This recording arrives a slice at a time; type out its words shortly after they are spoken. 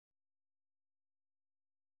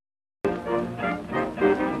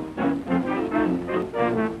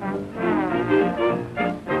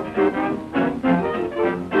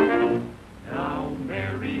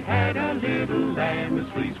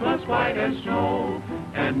snow.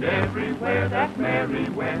 And everywhere that Mary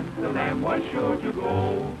went, the lamb was sure to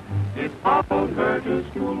go. It followed her to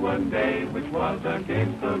school one day, which was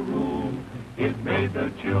against the rule. It made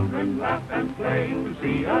the children laugh and play to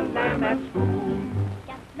see a lamb at school.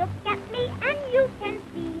 Just look at me and you can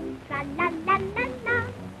see, tra-la-la-la-la.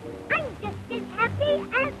 I'm just as happy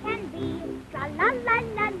as can be,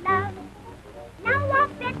 tra-la-la-la-la. Now I'll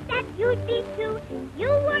bet that you'd be too. You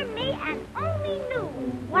were me and only knew.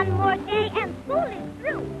 One more day and school is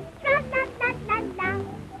through, tra-la-la-la-la.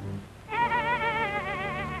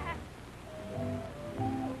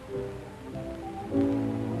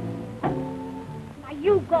 Now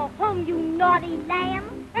you go home, you naughty lamb.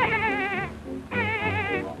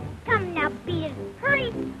 Come now, Beatrice,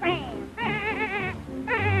 hurry, Fran.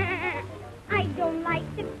 I don't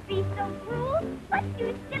like to be so cruel, but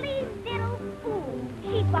you silly little fool.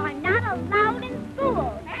 Sheep are not allowed in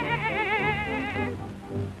school.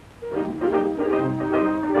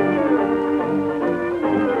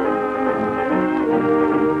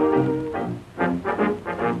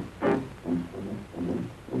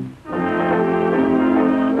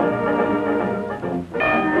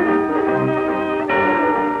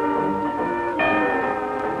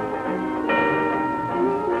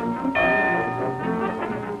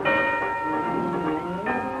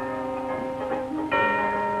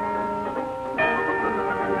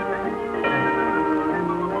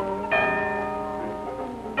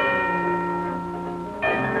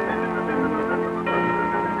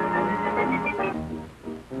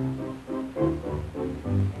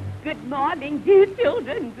 Good morning, dear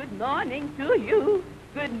children. Good morning to you.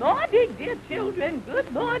 Good morning, dear children.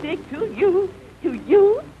 Good morning to you. To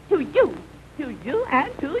you, to you, to you,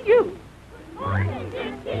 and to you. Good morning,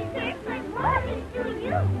 dear teacher. Good morning to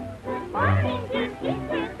you. Good morning, dear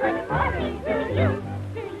teacher. Good morning to you.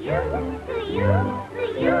 To you, to you, to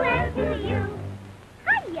you, and to you.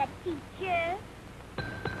 Hiya, teacher.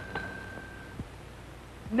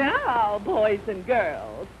 Now, boys and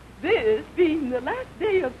girls, this being the last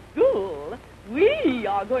day of school, we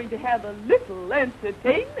are going to have a little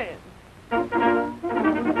entertainment.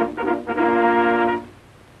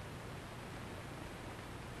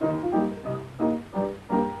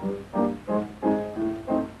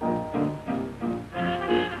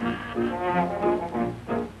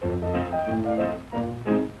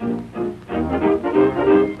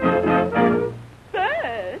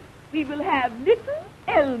 First, we will have little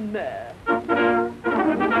Elmer.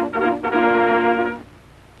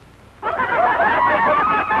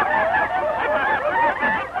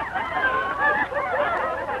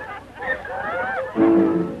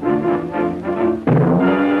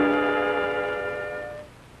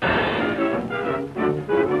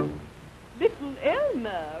 Little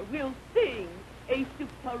Elmer will sing a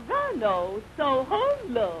soprano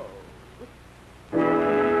solo.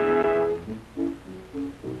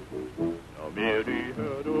 Now Mary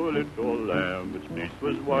had a little lamb, its fleece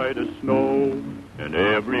was white as snow, and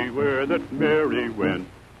everywhere that Mary went,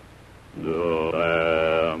 the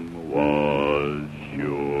lamb was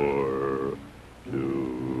sure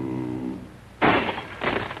to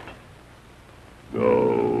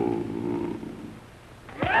go.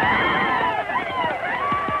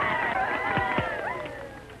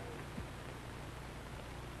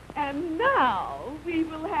 And now we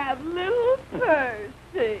will have little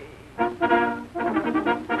Percy.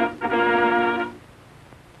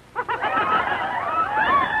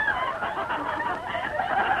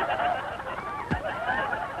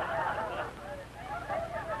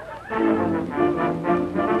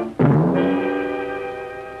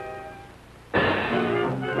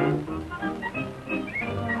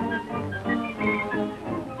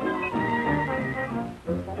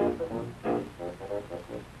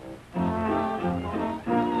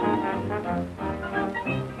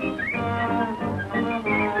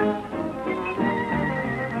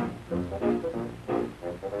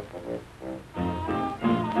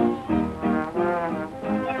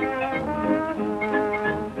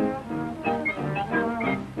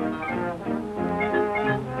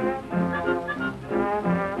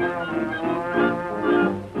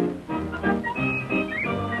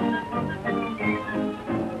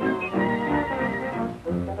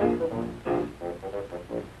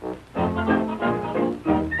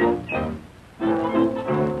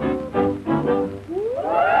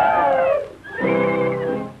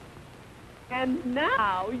 And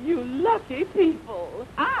now, you lucky people,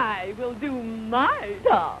 I will do my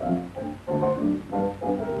job.